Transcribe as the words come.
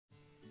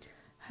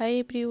Hi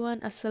everyone,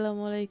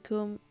 আসসালামু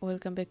আলাইকুম।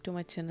 Welcome back to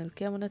my channel.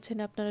 কেমন আছেন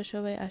আপনারা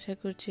সবাই? আশা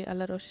করছি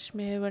আল্লাহর অশেষ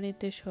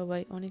মেহেরবানিতে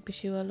সবাই অনেক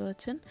বেশি ভালো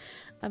আছেন।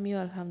 আমিও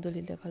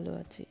আলহামদুলিল্লাহ ভালো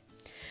আছি।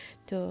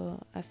 তো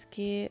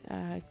আজকে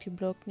একটি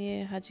ব্লগ নিয়ে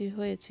হাজির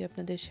হয়েছি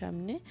আপনাদের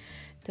সামনে।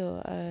 তো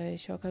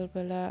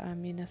সকালবেলা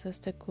আমি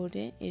নাস্তা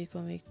করে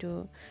এরকম একটু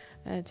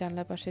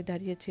জানলা পাশে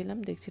দাঁড়িয়েছিলাম,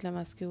 দেখছিলাম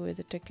আজকে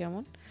ওয়েদারটা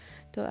কেমন।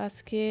 তো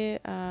আজকে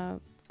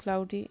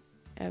ক্লাউডি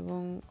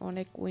এবং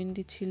অনেক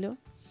উইন্ডি ছিল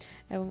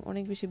এবং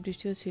অনেক বেশি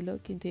বৃষ্টিও ছিল,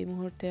 কিন্তু এই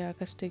মুহূর্তে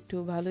আকাশটা একটু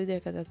ভালোই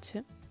দেখা যাচ্ছে।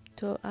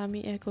 তো আমি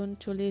এখন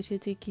চলে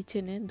এসেছি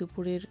কিচেনে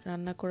দুপুরের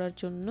রান্না করার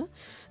জন্য।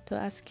 তো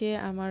আজকে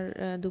আমার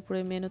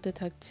দুপুরের মেনুতে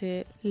থাকছে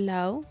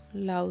লাউ।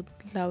 লাউ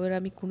লাউয়ের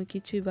আমি কোনো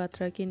কিছুই বাদ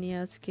রাখিনি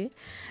আজকে।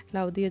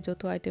 লাউ দিয়ে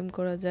যত আইটেম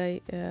করা যায়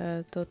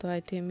তত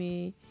আইটেমই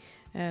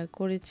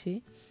করেছি।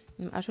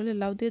 আসলে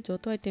লাউ দিয়ে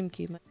যত আইটেম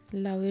কি,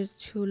 লাউয়ের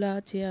ছোলা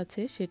যে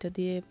আছে সেটা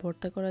দিয়ে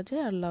ভর্তা করা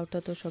যায়, আর লাউটা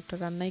তো সবটা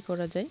রান্নাই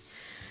করা যায়।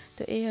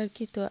 তো এই আর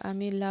কি। তো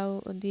আমি লাউ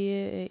দিয়ে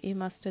এই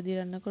মাছটা দিয়ে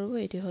রান্না করব।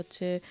 এটি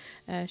হচ্ছে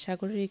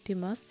সাগরের একটি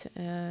মাছ,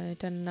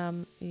 এটার নাম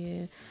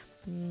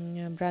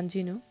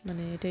ব্রাঞ্জিনো,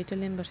 মানে এটা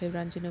ইটালিয়ান ভাষায়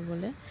ব্রাঞ্জিনো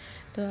বলে।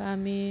 তো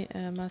আমি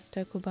মাছটা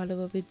খুব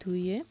ভালোভাবে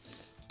ধুয়ে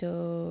তো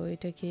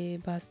এটাকে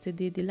ভাজতে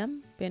দিয়ে দিলাম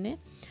প্যানে।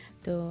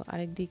 তো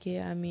আরেকদিকে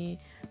আমি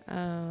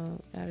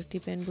আরেকটি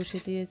প্যান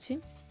বসিয়ে দিয়েছি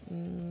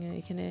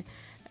এখানে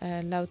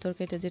লাউ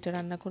তরকারিটা যেটা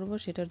রান্না করব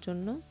সেটার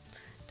জন্য।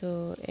 তো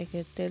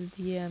একে তেল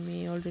দিয়ে আমি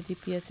অলরেডি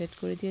পেঁয়াজ অ্যাড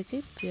করে দিয়েছি।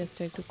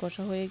 পেঁয়াজটা একটু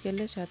কষা হয়ে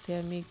গেলে সাথে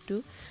আমি একটু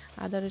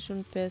আদা রসুন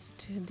পেস্ট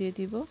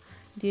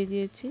দিয়ে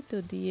দিয়েছি। তো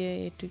দিয়ে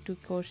একটু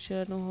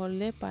কষানো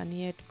হলে পানি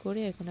অ্যাড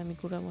করে এখন আমি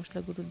গুঁড়া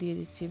মশলাগুলো দিয়ে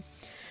দিচ্ছি।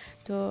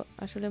 তো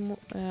আসলে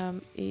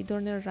এই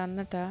ধরনের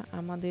রান্নাটা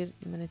আমাদের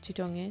মানে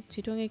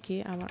চিটংয়ে কি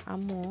আমার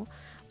আম্মু,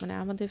 মানে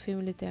আমাদের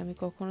ফ্যামিলিতে আমি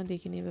কখনো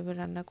দেখিনি এভাবে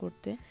রান্না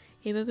করতে।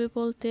 এভাবে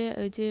বলতে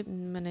ওই যে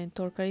মানে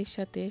তরকারির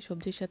সাথে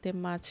সবজির সাথে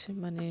মাছ,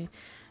 মানে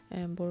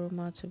বড়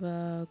মাছ বা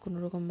কোনো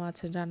রকম মাছ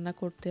রান্না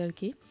করতে আর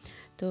কি।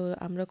 তো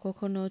আমরা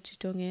কখনো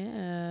চিটংয়ে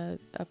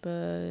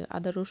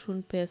আদা রসুন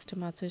পেস্ট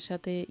মাছের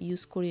সাথে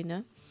ইউজ করি না।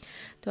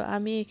 তো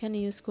আমি এখানে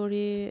ইউজ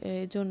করি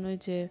এই জন্যই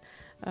যে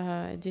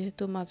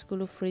যেহেতু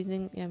মাছগুলো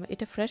ফ্রিজিং,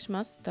 এটা ফ্রেশ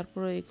মাছ,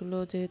 তারপরে এগুলো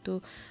যেহেতু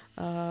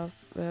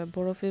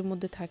বরফের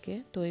মধ্যে থাকে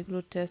তো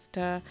এগুলোর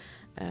টেস্টটা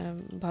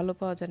ভালো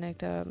পাওয়া যায় না,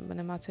 একটা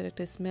মানে মাছের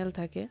একটা স্মেল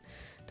থাকে।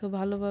 তো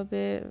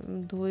ভালোভাবে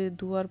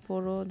ধোয়ার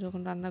পরও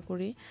যখন রান্না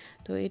করি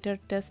তো এটার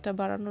টেস্টটা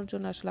বাড়ানোর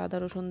জন্য আসলে আদা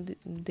রসুন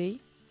দিই।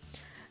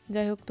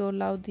 যাই হোক, তো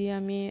লাউ দিয়ে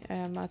আমি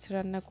মাছ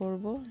রান্না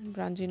করব,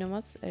 ব্রাঞ্জিনো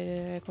মাছ।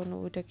 এখন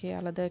ওইটাকে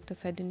আলাদা একটা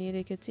সাইডে নিয়ে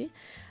রেখেছি,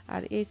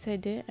 আর এই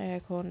সাইডে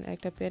এখন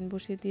একটা প্যান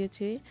বসিয়ে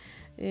দিয়েছি।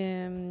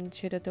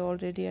 সেটাতে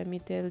অলরেডি আমি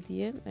তেল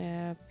দিয়ে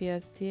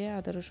পেঁয়াজ দিয়ে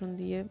আদা রসুন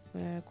দিয়ে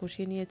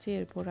কষিয়ে নিয়েছি।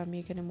 এরপর আমি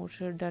এখানে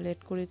মসুর ডাল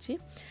অ্যাড করেছি।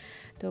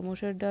 তো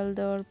মসুর ডাল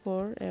দেওয়ার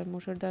পর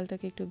মসুর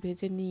ডালটাকে একটু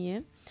ভেজে নিয়ে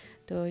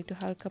তো একটু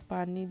হালকা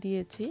পানি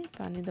দিয়েছি।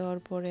 পানি দেওয়ার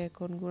পরে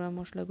এখন গুঁড়া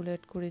মশলাগুলো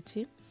অ্যাড করেছি।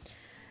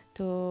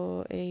 তো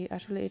এই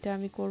আসলে এটা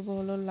আমি করব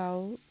হলো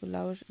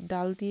লাউ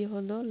ডাল দিয়ে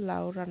হলো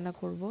লাউ রান্না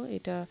করব।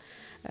 এটা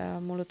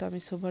মূলত আমি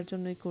শোবার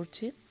জন্যই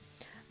করছি।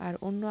 আর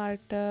অন্য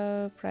আরেকটা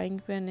ফ্রাইং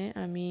প্যানে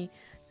আমি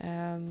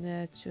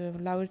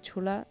লাউয়ের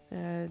ছোলা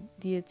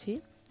দিয়েছি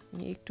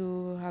একটু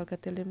হালকা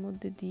তেলের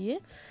মধ্যে দিয়ে,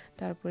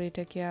 তারপরে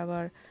এটাকে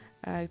আবার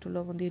একটু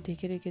লবণ দিয়ে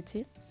ঢেকে রেখেছি।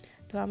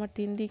 তো আমার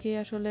 3 দিকে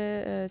আসলে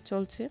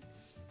চলছে।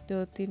 তো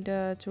 3টা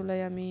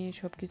চুলায় আমি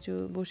সব কিছু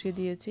বসিয়ে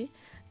দিয়েছি।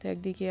 তো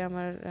একদিকে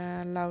আমার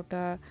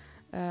লাউটা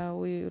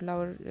ওই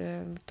লাউয়ের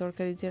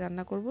তরকারি যে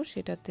রান্না করব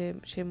সেটাতে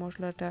সে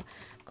মশলাটা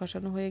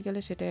কষানো হয়ে গেলে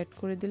সেটা অ্যাড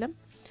করে দিলাম।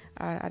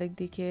 আর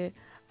আরেকদিকে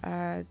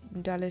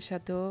ডালের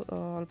সাথেও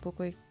অল্প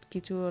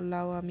কিছু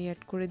লাউ আমি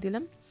অ্যাড করে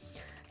দিলাম।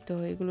 তো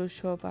এগুলো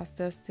সব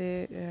আস্তে আস্তে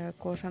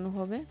কষানো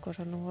হবে।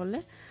 কষানো হলে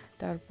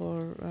তারপর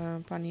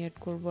পানি অ্যাড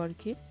করব আর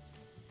কি,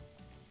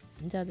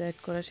 যা যা অ্যাড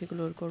করা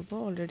সেগুলো করব।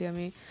 অলরেডি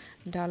আমি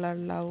ডাল আর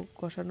লাউ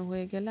কষানো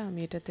হয়ে গেলে আমি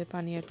এটাতে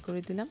পানি অ্যাড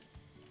করে দিলাম।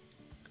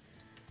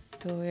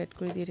 তো অ্যাড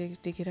করে দিয়ে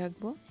রেখে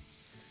রাখবো।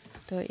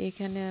 তো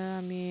এখানে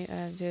আমি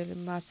যে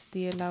মাছ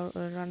দিয়ে লাউ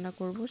রান্না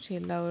করব সেই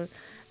লাউয়ের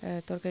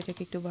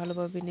তরকারিটাকে একটু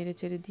ভালোভাবে নেড়ে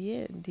চেড়ে দিয়ে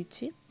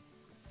দিচ্ছি।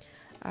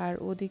 আর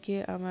ওদিকে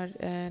আমার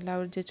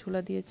লাউয়ের যে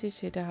ছোলা দিয়েছি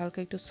সেটা হালকা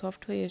একটু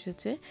সফট হয়ে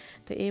এসেছে।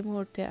 তো এই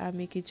মুহূর্তে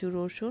আমি কিছু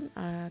রসুন,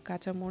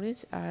 কাঁচামরিচ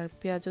আর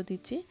পেঁয়াজও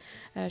দিচ্ছি,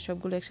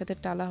 সবগুলো একসাথে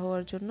টালা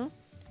হওয়ার জন্য।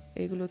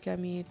 এগুলোকে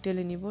আমি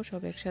টেলে নিব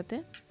সব একসাথে।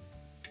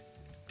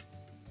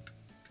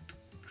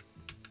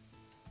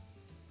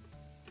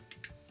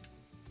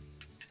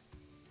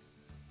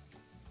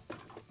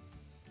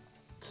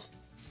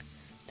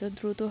 তো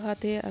দ্রুত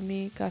হাতে আমি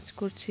কাজ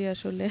করছি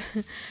আসলে।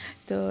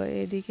 তো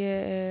এদিকে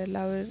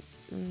লাউয়ের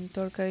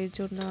তরকারির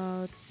জন্য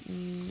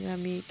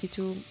আমি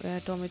কিছু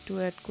টমেটো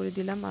অ্যাড করে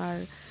দিলাম, আর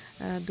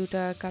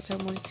 2টা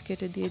কাঁচামরিচ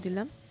কেটে দিয়ে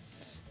দিলাম।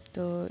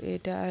 তো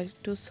এটা আর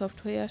একটু সফট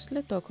হয়ে আসলে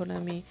তখন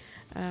আমি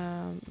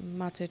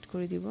মাছ অ্যাড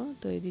করে দিব।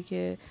 তো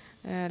এদিকে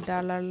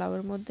ডাল আর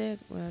লাউয়ের মধ্যে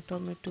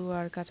টমেটো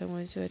আর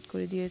কাঁচামরিচও অ্যাড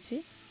করে দিয়েছি।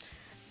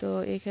 তো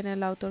এখানে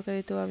লাউ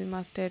তরকারিতেও আমি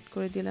মাছটা অ্যাড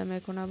করে দিলাম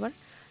এখন আবার,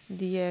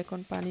 দিয়ে এখন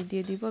পানি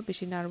দিয়ে দিব।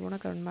 বেশি নাড়বো না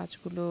কারণ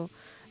মাছগুলো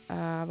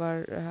আবার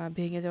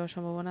ভেঙে যাওয়ার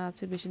সম্ভাবনা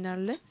আছে বেশি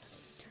নাড়লে।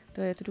 তো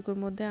এতটুকুর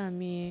মধ্যে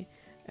আমি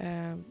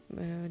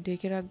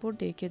ঢেকে রাখবো।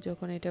 ঢেকে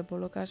যখন এটা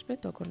বলক আসবে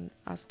তখন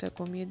আঁচটা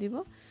কমিয়ে দিব।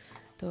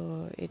 তো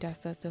এটা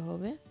আস্তে আস্তে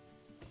হবে।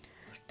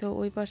 তো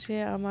ওই পাশে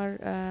আমার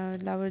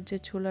লাউয়ের যে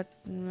ছোলা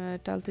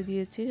টালতে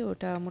দিয়েছি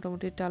ওটা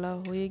মোটামুটি টালা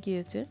হয়ে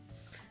গিয়েছে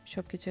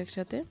সব কিছু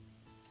একসাথে।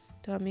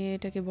 তো আমি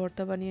এটাকে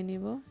ভর্তা বানিয়ে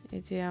নিব।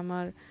 এই যে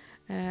আমার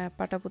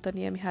পাটা পোতা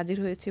নিয়ে আমি হাজির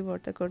হয়েছি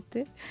ভর্তা করতে।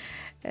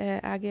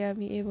 আগে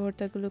আমি এই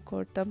ভর্তাগুলো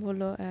করতাম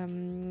হলো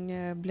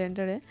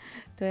ব্লেন্ডারে।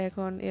 তো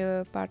এখন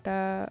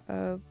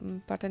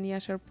পাটা নিয়ে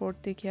আসার পর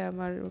থেকে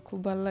আমার খুব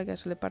ভালো লাগে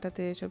আসলে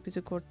পাটাতে সব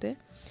কিছু করতে।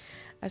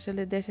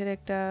 আসলে দেশের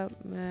একটা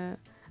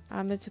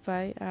আমেজ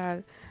পাই। আর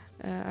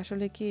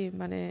আসলে কি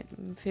মানে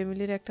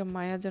ফ্যামিলির একটা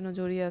মায়া যেন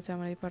জড়িয়ে আছে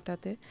আমার এই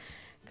পাটাতে।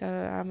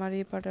 কারণ আমার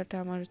এই পাটাটা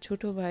আমার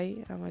ছোট ভাই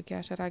আমাকে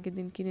আসার আগের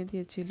দিন কিনে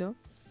দিয়েছিল।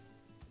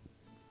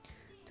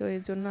 তো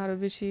এই জন্য আরও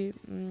বেশি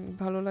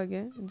ভালো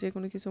লাগে। যে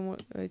কোনো কিছু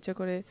ইচ্ছা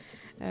করে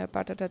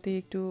পাটাটাতে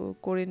একটু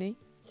করে নিই।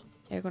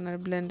 এখন আর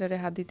ব্লেন্ডারে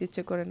হাত দিতে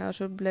ইচ্ছে করে না।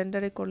 আসলে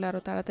ব্লেন্ডারে করলে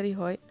আরও তাড়াতাড়ি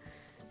হয়।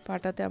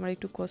 পাটাতে আমার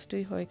একটু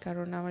কষ্টই হয়,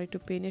 কারণ আমার একটু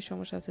পেনের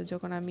সমস্যা আছে।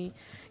 যখন আমি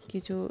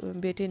কিছু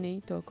বেটে নেই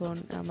তখন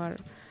আমার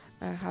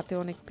হাতে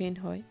অনেক পেন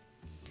হয়।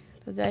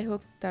 তো যাই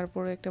হোক,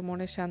 তারপরে একটা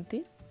মনের শান্তি।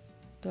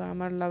 তো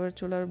আমার লাউয়ের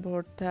চুলার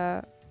ভর্তা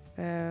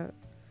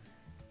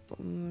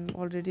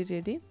অলরেডি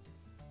রেডি।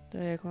 তো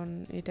এখন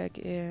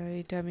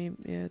এটা আমি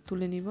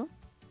তুলে নিব।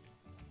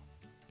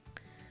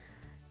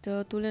 তো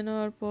তুলে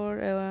নেওয়ার পর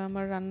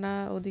আমার রান্না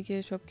ওদিকে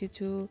সব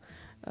কিছু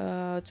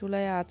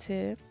চুলায় আছে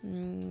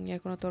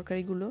এখনও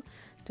তরকারিগুলো।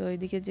 তো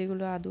এদিকে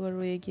যেগুলো আদুয়া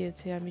রয়ে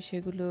গিয়েছে আমি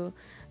সেগুলো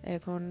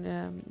এখন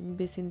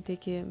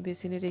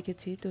বেসিনে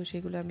রেখেছি। তো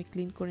সেগুলো আমি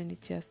ক্লিন করে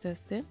নিচ্ছি আস্তে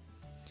আস্তে।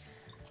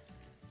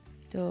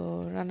 তো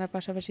রান্নার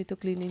পাশাপাশি তো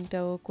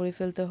ক্লিনিংটাও করে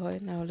ফেলতে হয়,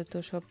 না হলে তো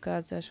সব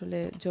কাজ আসলে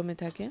জমে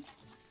থাকে।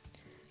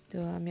 তো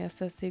আমি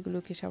আস্তে আস্তে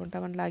এগুলোকে সাবান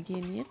টাবান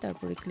লাগিয়ে নিয়ে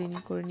তারপরে ক্লিনিং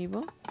করে নিব।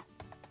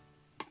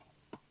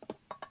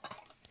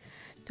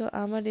 তো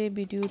আমার এই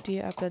ভিডিওটি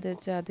আপনাদের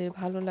যাদের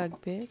ভালো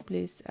লাগবে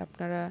প্লিজ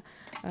আপনারা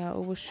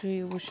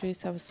অবশ্যই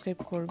সাবস্ক্রাইব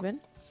করবেন।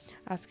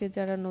 আজকে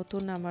যারা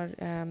নতুন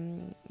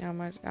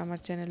আমার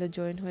চ্যানেলে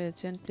জয়েন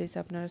হয়েছেন প্লিজ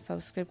আপনারা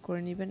সাবস্ক্রাইব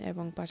করে নেবেন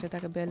এবং পাশে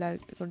থাকা বেল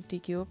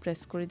আইকনটিকেও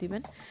প্রেস করে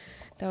দিবেন।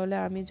 তাহলে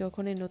আমি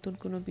যখনই নতুন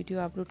কোনো ভিডিও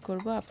আপলোড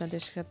করব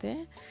আপনাদের সাথে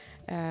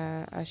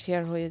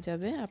শেয়ার হয়ে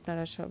যাবে,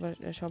 আপনারা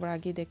সবার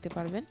আগেই দেখতে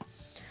পারবেন।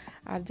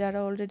 আর যারা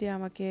অলরেডি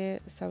আমাকে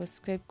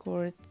সাবস্ক্রাইব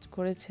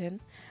করেছেন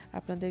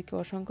আপনাদেরকে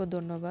অসংখ্য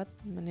ধন্যবাদ,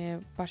 মানে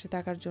পাশে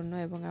থাকার জন্য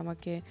এবং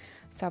আমাকে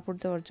সাপোর্ট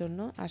দেওয়ার জন্য।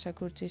 আশা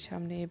করছি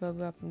সামনে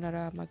এভাবে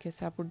আপনারা আমাকে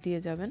সাপোর্ট দিয়ে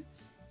যাবেন।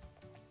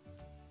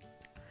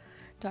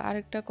 তো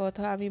আরেকটা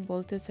কথা আমি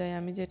বলতে চাই,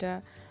 আমি যেটা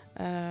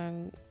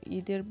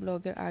ঈদের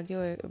ব্লগের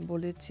আগেও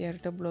বলেছি,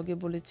 আরেকটা ব্লগে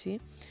বলেছি,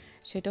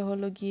 সেটা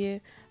হলো গিয়ে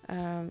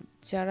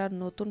যারা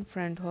নতুন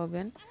ফ্রেন্ড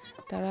হবেন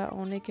তারা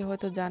অনেকে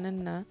হয়তো জানেন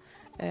না।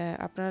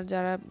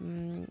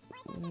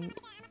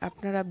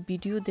 আপনারা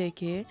ভিডিও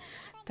দেখে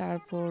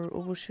তারপর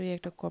অবশ্যই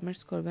একটা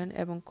কমেন্টস করবেন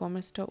এবং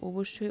কমেন্টসটা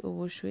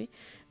অবশ্যই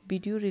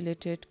ভিডিও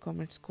রিলেটেড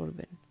কমেন্টস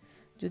করবেন।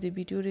 যদি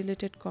ভিডিও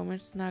রিলেটেড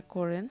কমেন্টস না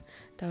করেন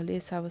তাহলে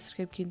এই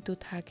সাবস্ক্রাইব কিন্তু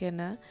থাকে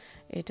না।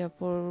 এটা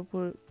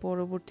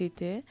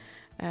পরবর্তীতে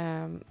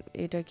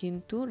এটা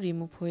কিন্তু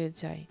রিমুভ হয়ে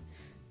যায়,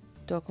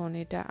 তখন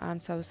এটা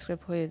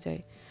আনসাবস্ক্রাইব হয়ে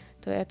যায়।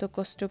 তো এত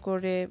কষ্ট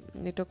করে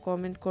এটা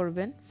কমেন্ট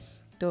করবেন।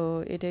 তো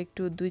এটা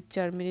একটু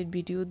 2-4 মিনিট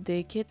ভিডিও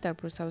দেখে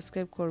তারপর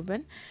সাবস্ক্রাইব করবেন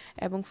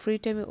এবং ফ্রি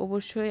টাইমে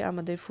অবশ্যই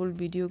আমাদের ফুল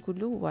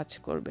ভিডিওগুলো ওয়াচ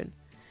করবেন।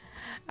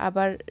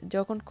 আবার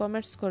যখন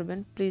কমেন্টস করবেন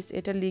প্লিজ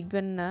এটা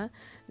লিখবেন না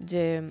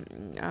যে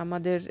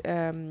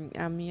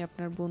আমি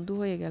আপনার বন্ধু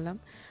হয়ে গেলাম,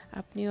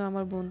 আপনিও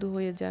আমার বন্ধু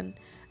হয়ে যান,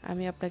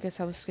 আমি আপনাকে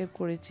সাবস্ক্রাইব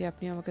করেছি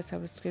আপনি আমাকে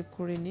সাবস্ক্রাইব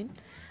করে নিন।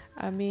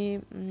 আমি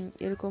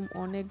এরকম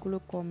অনেকগুলো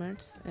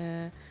কমেন্টস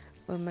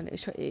মানে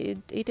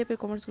এই টাইপের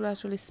কমেন্টসগুলো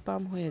আসলে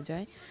স্পাম হয়ে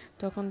যায়,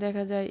 তখন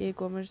দেখা যায় এই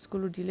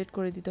কমেন্টসগুলো ডিলিট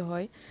করে দিতে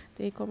হয়। তো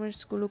এই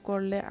কমেন্টসগুলো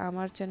করলে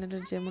আমার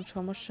চ্যানেলের যেমন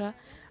সমস্যা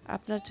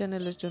আপনার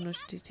চ্যানেলের জন্য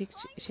ঠিক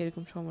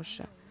সেরকম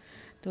সমস্যা।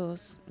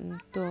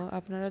 তো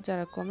আপনারা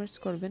যারা কমেন্টস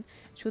করবেন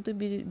শুধু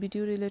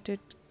ভিডিও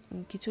রিলেটেড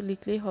কিছু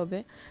লিখলেই হবে।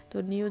 তো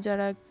নিউ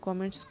যারা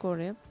কমেন্টস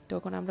করে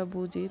তখন আমরা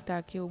বুঝি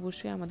তাকে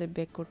অবশ্যই আমাদের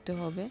ব্যাক করতে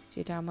হবে,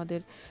 সেটা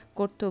আমাদের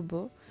কর্তব্য।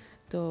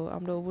 তো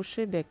আমরা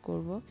অবশ্যই ব্যাক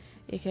করব।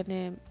 এখানে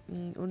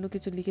অন্য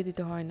কিছু লিখে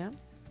দিতে হয় না,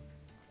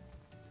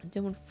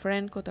 যেমন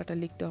ফ্রেন্ড কথাটা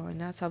লিখতে হয়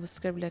না,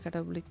 সাবস্ক্রাইব লেখাটা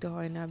লিখতে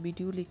হয় না,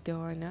 ভিডিও লিখতে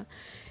হয় না।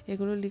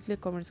 এগুলো লিখলে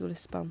কমেন্টসগুলো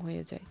স্পাম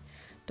হয়ে যায়,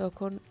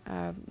 তখন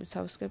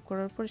সাবস্ক্রাইব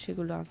করার পর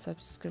সেগুলো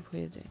আনসাবস্ক্রাইব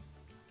হয়ে যায়।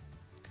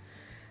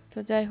 তো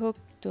যাই হোক,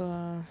 তো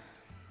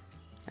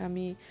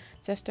আমি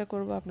চেষ্টা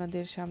করব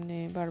আপনাদের সামনে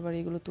বারবার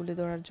এগুলো তুলে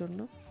ধরার জন্য।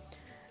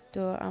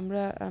 তো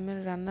আমার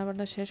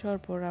রান্নাবান্না শেষ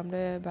হওয়ার পর আমরা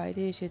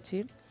বাইরে এসেছি।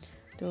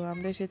 তো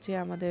আমরা এসেছি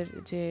আমাদের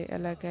যে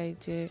এলাকায়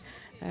যে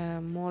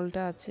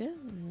মলটা আছে,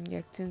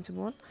 এক্সচেঞ্জ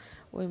মল,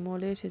 ওই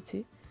মলে এসেছি।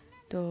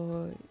 তো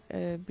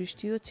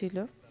বৃষ্টিও ছিল।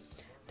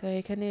 তো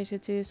এখানে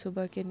এসেছি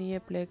সুবাকে নিয়ে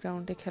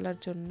প্লেগ্রাউন্ডে খেলার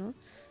জন্য।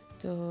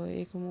 তো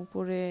এরকম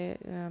উপরে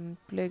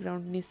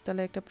প্লেগ্রাউন্ড,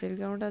 নিচতলায় একটা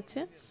প্লেগ্রাউন্ড আছে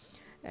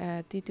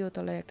তৃতীয়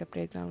তলায় একটা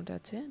প্লেগ্রাউন্ড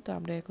আছে। তো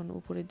আমরা এখন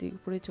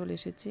উপরে চলে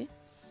এসেছি।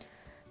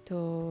 তো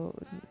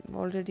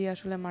অলরেডি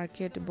আসলে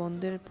মার্কেট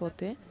বন্ধের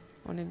পথে,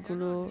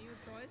 অনেকগুলো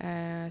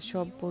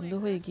সব বন্ধ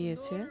হয়ে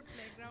গিয়েছে।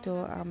 তো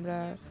আমরা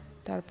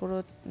তারপরও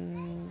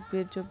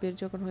বের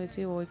যখন হয়েছে,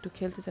 ও একটু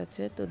খেলতে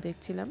যাচ্ছে, তো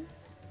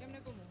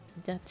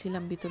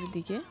যাচ্ছিলাম ভিতরের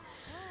দিকে।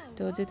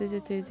 তো যেতে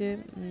যেতে যে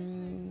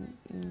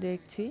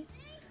দেখছি,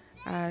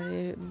 আর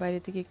বাইরে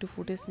থেকে একটু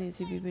ফুটেজ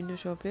নিয়েছি বিভিন্ন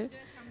শপের।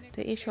 তো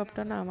এই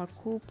শপটা না আমার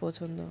খুব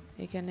পছন্দ।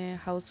 এখানে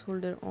হাউস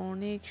হোল্ডের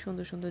অনেক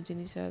সুন্দর সুন্দর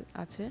জিনিস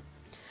আছে,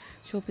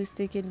 শোপিস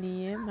থেকে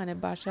নিয়ে মানে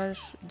বাসার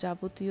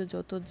যাবতীয়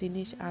যত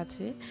জিনিস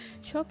আছে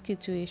সব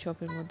কিছু এই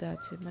শপের মধ্যে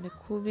আছে। মানে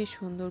খুবই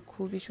সুন্দর,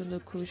 খুবই সুন্দর,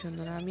 খুবই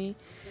সুন্দর। আমি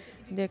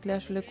দেখলে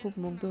আসলে খুব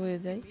মুগ্ধ হয়ে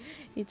যাই,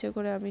 ইচ্ছে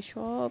করে আমি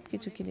সব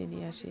কিছু কিনে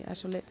নিয়ে আসি।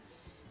 আসলে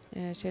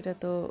সেটা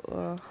তো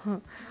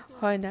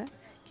হয় না,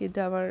 কিন্তু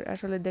আমার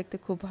আসলে দেখতে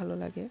খুব ভালো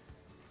লাগে,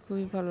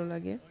 খুবই ভালো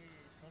লাগে।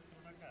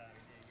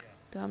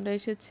 তো আমরা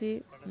এসেছি,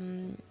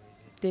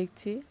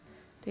 দেখছি,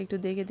 তো একটু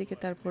দেখে দেখে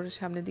তারপরে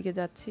সামনের দিকে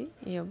যাচ্ছি,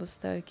 এই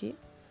অবস্থা আর কি।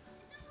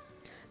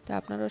 তো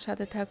আপনারাও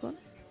সাথে থাকুন।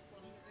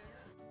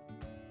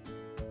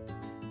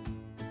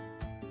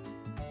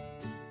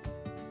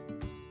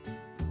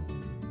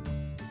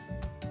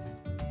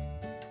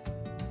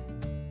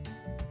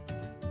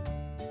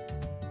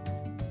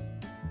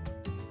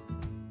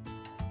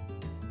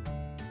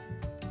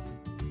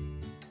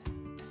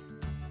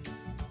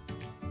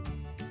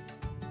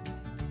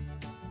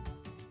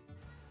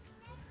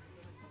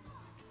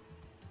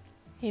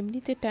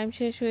 এমনিতে টাইম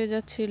শেষ হয়ে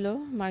যাচ্ছিল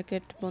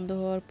মার্কেট বন্ধ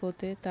হওয়ার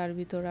পথে, তার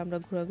ভিতর আমরা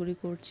ঘোরাঘুরি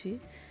করছি,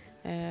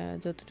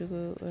 যতটুকু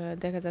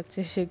দেখা যাচ্ছে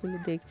সেগুলো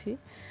দেখছি।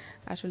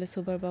 আসলে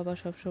সুবার বাবা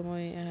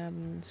সবসময়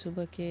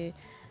সুবাকে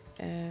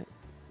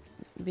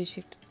বেশি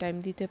একটা টাইম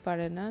দিতে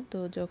পারে না। তো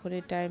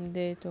যখনই টাইম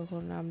দেয়,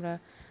 তখন আমরা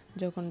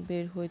যখন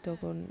বের হই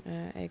তখন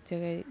এক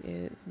জায়গায়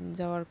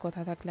যাওয়ার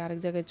কথা থাকলে আরেক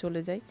জায়গায়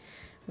চলে যাই,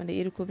 মানে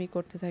এরকমই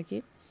করতে থাকি।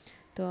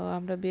 তো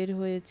আমরা বের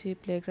হয়েছি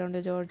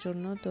প্লেগ্রাউন্ডে যাওয়ার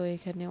জন্য। তো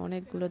এখানে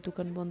অনেকগুলো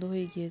দোকান বন্ধ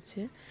হয়ে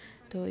গিয়েছে।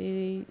 তো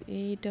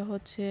এইটা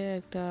হচ্ছে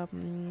একটা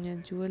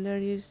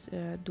জুয়েলারির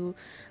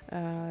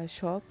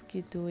শপ,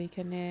 কিন্তু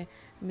এখানে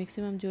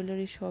ম্যাক্সিমাম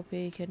জুয়েলারি শপে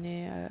এখানে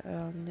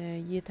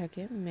ইয়ে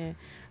থাকে,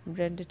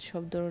 ব্র্যান্ডেড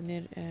সব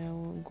ধরনের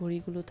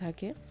ঘড়িগুলো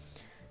থাকে।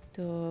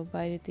 তো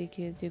বাইরে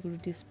থেকে যেগুলো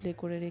ডিসপ্লে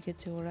করে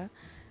রেখেছে ওরা,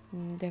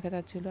 দেখা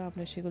যাচ্ছিলো,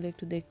 আমরা সেগুলো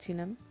একটু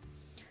দেখছিলাম।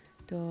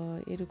 তো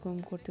এরকম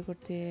করতে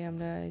করতে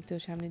আমরা তো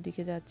সামনের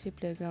দিকে যাচ্ছি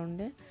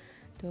প্লেগ্রাউন্ডে।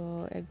 তো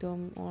একদম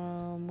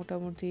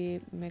মোটামুটি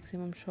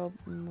ম্যাক্সিমাম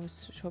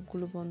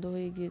সবগুলো বন্ধ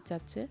হয়ে গিয়ে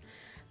যাচ্ছে।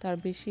 তার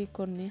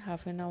বেশিক্ষণ নেই,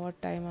 হাফ অ্যান আওয়ার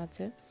টাইম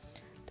আছে।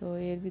 তো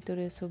এর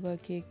ভিতরে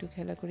সুবাকে একটু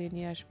খেলা করে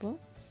নিয়ে আসবো।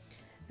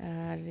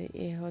 আর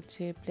এ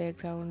হচ্ছে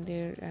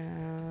প্লেগ্রাউন্ডের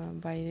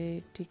বাইরে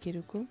ঠিক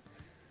এরকম।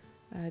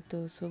 তো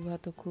সুবা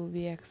তো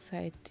খুবই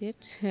এক্সাইটেড,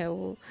 ও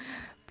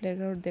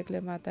প্লেগ্রাউন্ড দেখলে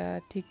মাথা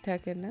ঠিক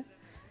থাকে না।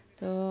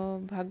 তো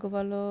ভাগ্য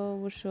ভালো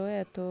অবশ্য,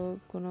 এত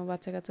কোনো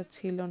বাচ্চা কাচ্চা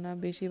ছিল না।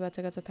 বেশি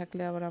বাচ্চা কাচ্চা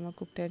থাকলে আবার আমার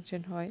খুব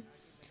টেনশন হয়,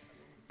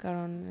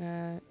 কারণ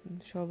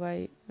সবাই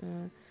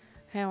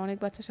হ্যাঁ অনেক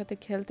বাচ্চার সাথে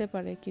খেলতে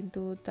পারে,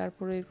 কিন্তু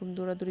তারপরে এরকম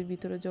দৌড়াদৌড়ির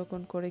ভিতরে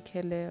যখন করে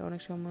খেলে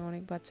অনেক সময়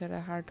অনেক বাচ্চারা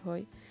হার্ট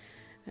হয়।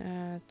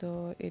 তো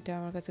এটা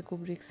আমার কাছে খুব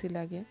রিস্কি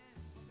লাগে।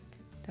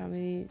 তো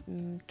আমি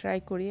ট্রাই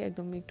করি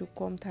একদম একটু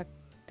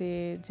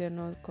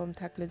কম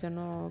থাকলে যেন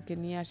ওকে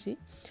নিয়ে আসি।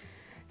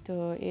 তো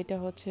এটা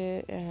হচ্ছে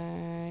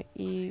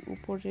এই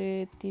উপরে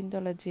 3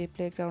 তলার যে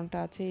প্লেগ্রাউন্ডটা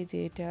আছে, এই যে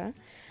এটা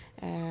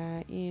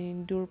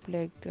ইনডোর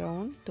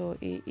প্লেগ্রাউন্ড। তো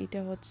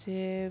এটা হচ্ছে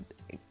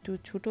একটু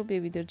ছোট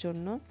বেবিদের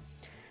জন্য,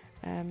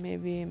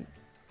 মেবি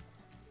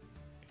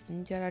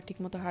যারা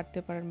ঠিকমতো হাঁটতে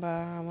পারেন বা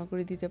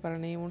হামাগুড়ি দিতে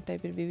পারেন, এমন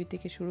টাইপের বেবি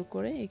থেকে শুরু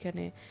করে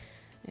এখানে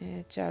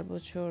 4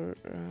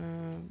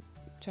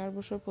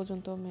 বছর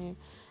পর্যন্ত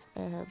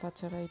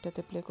বাচ্চারা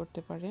এটাতে প্লে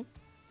করতে পারে।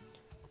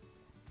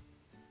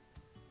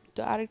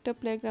 তো আরেকটা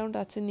প্লেগ্রাউন্ড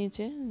আছে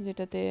নিচে,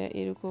 যেটাতে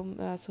এরকম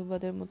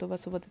সুবাদের মতো বা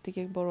সুবাদের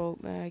থেকে বড়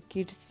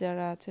কিডস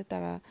যারা আছে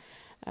তারা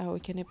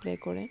ওইখানে প্লে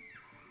করে।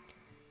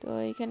 তো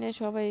এখানে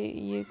সবাই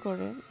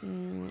করে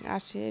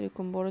আসে,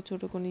 এরকম বড়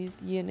ছোট কোনো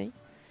ইয়ে নেই।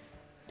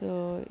 তো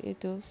এই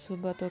তো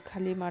সুবা তো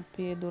খালি মাঠ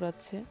পেয়ে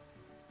দৌড়াচ্ছে,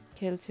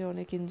 খেলছে,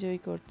 অনেক এনজয়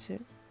করছে।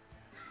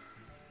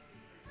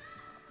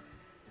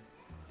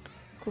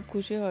 খুব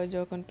খুশি হয়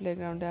যখন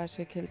প্লেগ্রাউন্ডে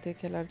আসে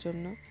খেলার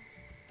জন্য।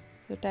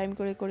 তো টাইম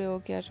করে করে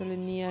ওকে আসলে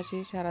নিয়ে আসি।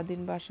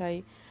 সারাদিন বাসায়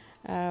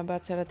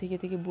বাচ্চারা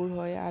থেকে বোর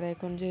হয়, আর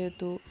এখন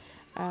যেহেতু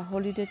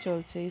হলিডে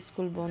চলছে,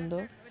 স্কুল বন্ধ,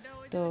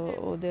 তো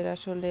ওদের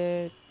আসলে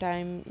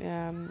টাইম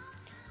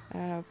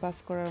পাস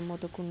করার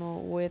মতো কোনো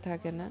ওয়ে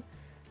থাকে না।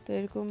 তো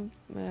এরকম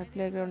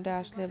প্লেগ্রাউন্ডে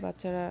আসলে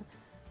বাচ্চারা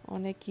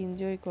অনেক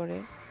এনজয় করে।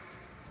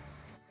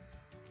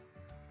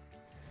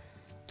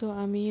 তো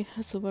আমি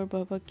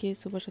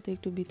সুবার সাথে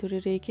একটু ভিতরে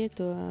রেখে,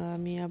 তো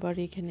আমি আবার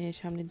এখানে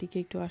সামনের দিকে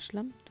একটু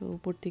আসলাম। তো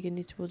উপর থেকে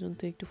নিচ পর্যন্ত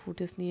একটু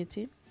ফুটেজ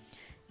নিয়েছি।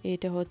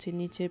 এটা হচ্ছে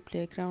নিচের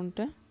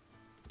প্লেগ্রাউন্ডটা,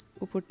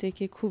 উপর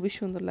থেকে খুবই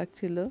সুন্দর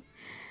লাগছিল।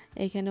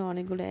 এখানে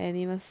অনেকগুলো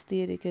অ্যানিমালস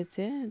দিয়ে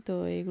রেখেছে, তো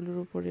এগুলোর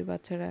উপরে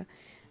বাচ্চারা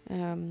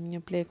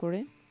প্লে করে।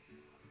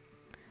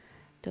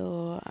 তো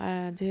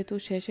যেহেতু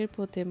শেষের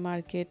পথে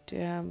মার্কেট,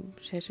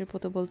 শেষের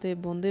পথে বলতে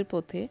বন্ধের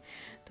পথে,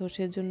 তো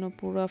সেজন্য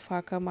পুরো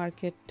ফাঁকা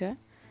মার্কেটটা।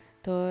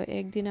 তো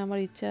একদিন আমার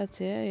ইচ্ছা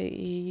আছে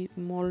এই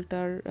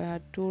মলটার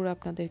ট্যুর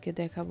আপনাদেরকে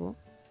দেখাবো।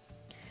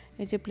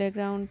 এই যে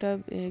প্লেগ্রাউন্ডটা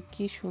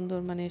কি সুন্দর,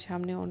 মানে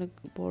সামনে অনেক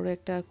বড়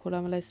একটা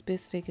খোলামেলা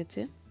স্পেস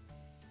রেখেছে।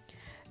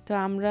 তো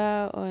আমরা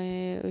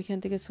ওইখান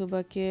থেকে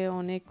সুবাকে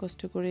অনেক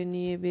কষ্ট করে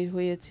নিয়ে বের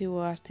হয়েছি, ও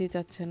আসতেই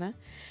চাচ্ছে না,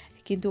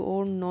 কিন্তু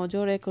ওর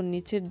নজর এখন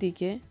নিচের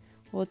দিকে,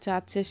 ও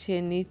চাচ্ছে সে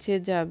নিচে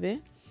যাবে।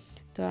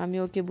 তো আমি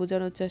ওকে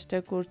বোঝানোর চেষ্টা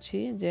করছি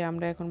যে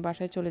আমরা এখন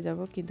বাসায় চলে যাব,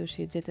 কিন্তু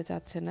সে যেতে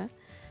চাচ্ছে না।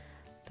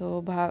 তো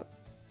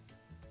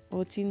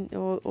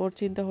ওর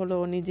চিন্তা হলো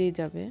ও নিজেই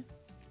যাবে।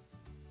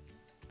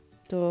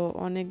 তো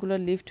অনেকগুলো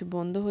লিফট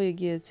বন্ধ হয়ে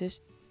গিয়েছে।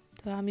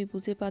 তো আমি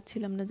বুঝে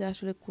পাচ্ছিলাম না যে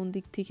আসলে কোন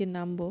দিক থেকে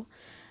নামবো,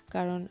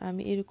 কারণ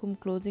আমি এরকম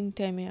ক্লোজিং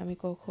টাইমে আমি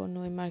কখনো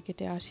ওই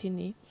মার্কেটে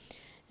আসিনি।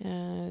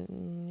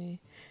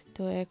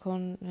 তো এখন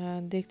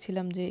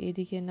দেখছিলাম যে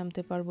এদিকে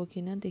নামতে পারবো কি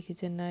না। দেখি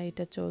যে না,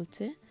 এটা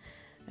চলছে,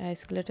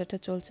 এসকেলেটরটা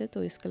চলছে, তো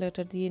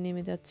এসকেলেটর দিয়ে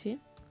নেমে যাচ্ছি।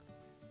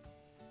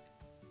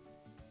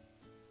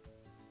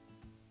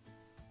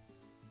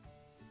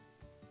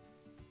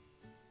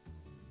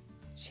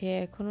 সে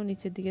এখনও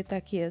নিচের দিকে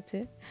তাকিয়ে আছে,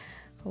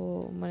 ও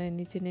মানে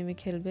নিচে নেমে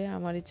খেলবে।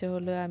 আমার ইচ্ছা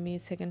হলো আমি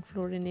সেকেন্ড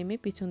ফ্লোরে নেমে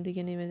পিছন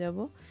দিকে নেমে যাব,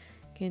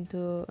 কিন্তু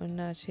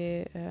না, সে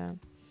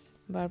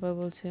বারবার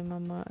বলছে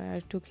মাম্মা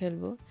একটু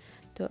খেলবো।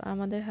 তো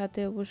আমাদের হাতে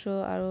অবশ্য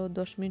আরও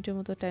 10 মিনিটের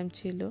মতো টাইম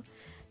ছিল,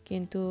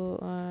 কিন্তু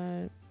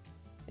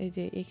এই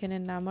যে এখানে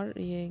নামার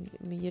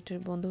ইয়েটা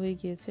বন্ধ হয়ে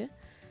গিয়েছে।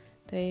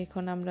 তাই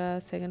এখন আমরা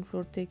সেকেন্ড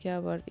ফ্লোর থেকে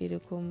আবার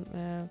এরকম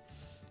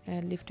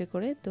লিফটে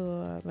করে তো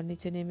আবার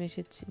নিচে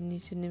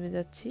নেমে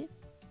যাচ্ছি।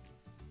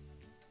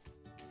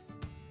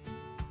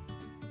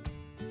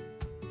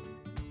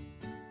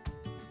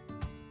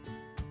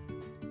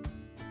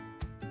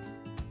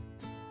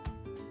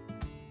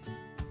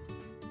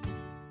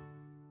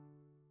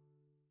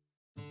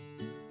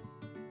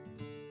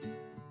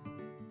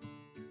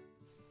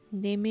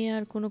 নেমে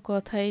আর কোনো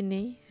কথাই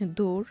নেই,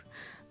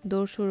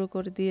 দৌড় শুরু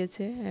করে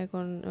দিয়েছে।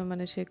 এখন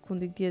মানে সে কোন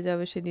দিক দিয়ে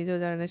যাবে সে নিজেও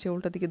জানে না, সে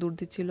উল্টা দিকে দৌড়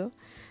দিচ্ছিল।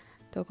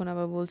 তখন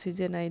আবার বলছি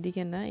যে না,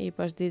 এদিকে না, এই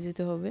পাশ দিয়ে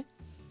যেতে হবে।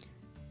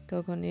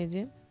 তখন এই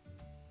যে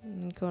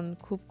এখন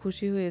খুব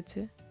খুশি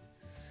হয়েছে,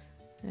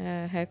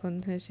 এখন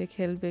সে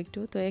খেলবে একটু।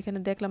 তো এখানে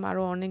দেখলাম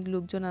আরও অনেক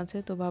লোকজন আছে,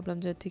 তো ভাবলাম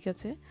যে ঠিক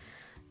আছে,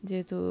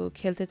 যেহেতু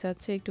খেলতে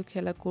চাচ্ছে একটু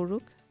খেলা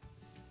করুক।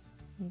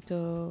 তো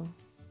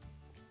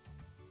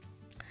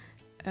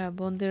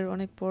বন্ধের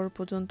অনেক পর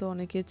পর্যন্ত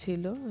অনেকে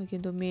ছিল,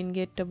 কিন্তু মেন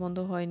গেটটা বন্ধ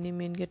হয়নি।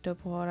 মেন গেটটা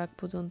হওয়ার আগ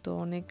পর্যন্ত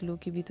অনেক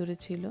লোকই ভিতরে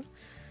ছিল।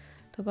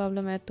 তো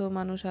ভাবলাম এত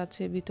মানুষ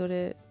আছে ভিতরে,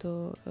 তো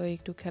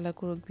একটু খেলা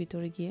করুক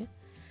ভিতরে গিয়ে।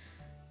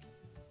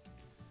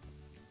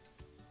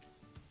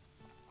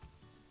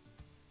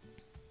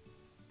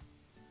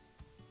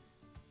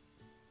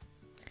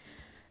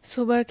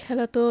 সুবার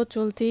খেলা তো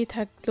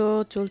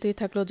চলতেই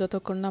থাকলো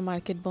যতক্ষণ না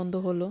মার্কেট বন্ধ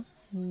হলো।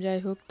 যাই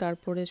হোক,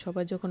 তারপরে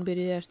সবাই যখন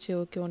বেরিয়ে আসছে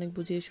ওকে অনেক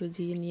বুঝিয়ে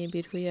সুঝিয়ে নিয়ে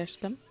বের হয়ে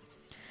আসলাম।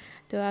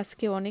 তো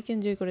আজকে অনেক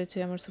এনজয় করেছে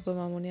আমার সুপা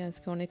মামুনি,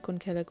 আজকে অনেকক্ষণ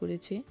খেলা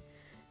করেছি।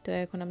 তো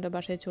এখন আমরা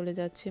বাসায় চলে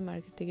যাচ্ছি,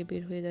 মার্কেট থেকে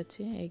বের হয়ে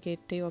যাচ্ছি। এই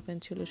গেটটাই ওপেন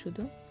ছিল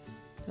শুধু।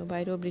 তো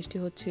বাইরেও বৃষ্টি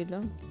হচ্ছিল,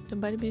 তো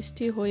বাইরে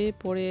বৃষ্টি হয়ে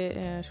পড়ে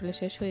আসলে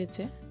শেষ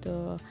হয়েছে। তো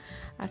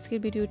আজকের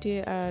ভিডিওটি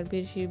আর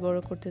বেশি বড়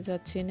করতে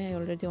চাচ্ছি না,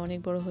 অলরেডি অনেক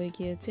বড় হয়ে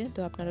গিয়েছে। তো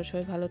আপনারা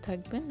সবাই ভালো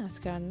থাকবেন,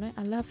 আজকে আর নয়,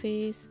 আল্লাহ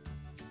হাফিজ।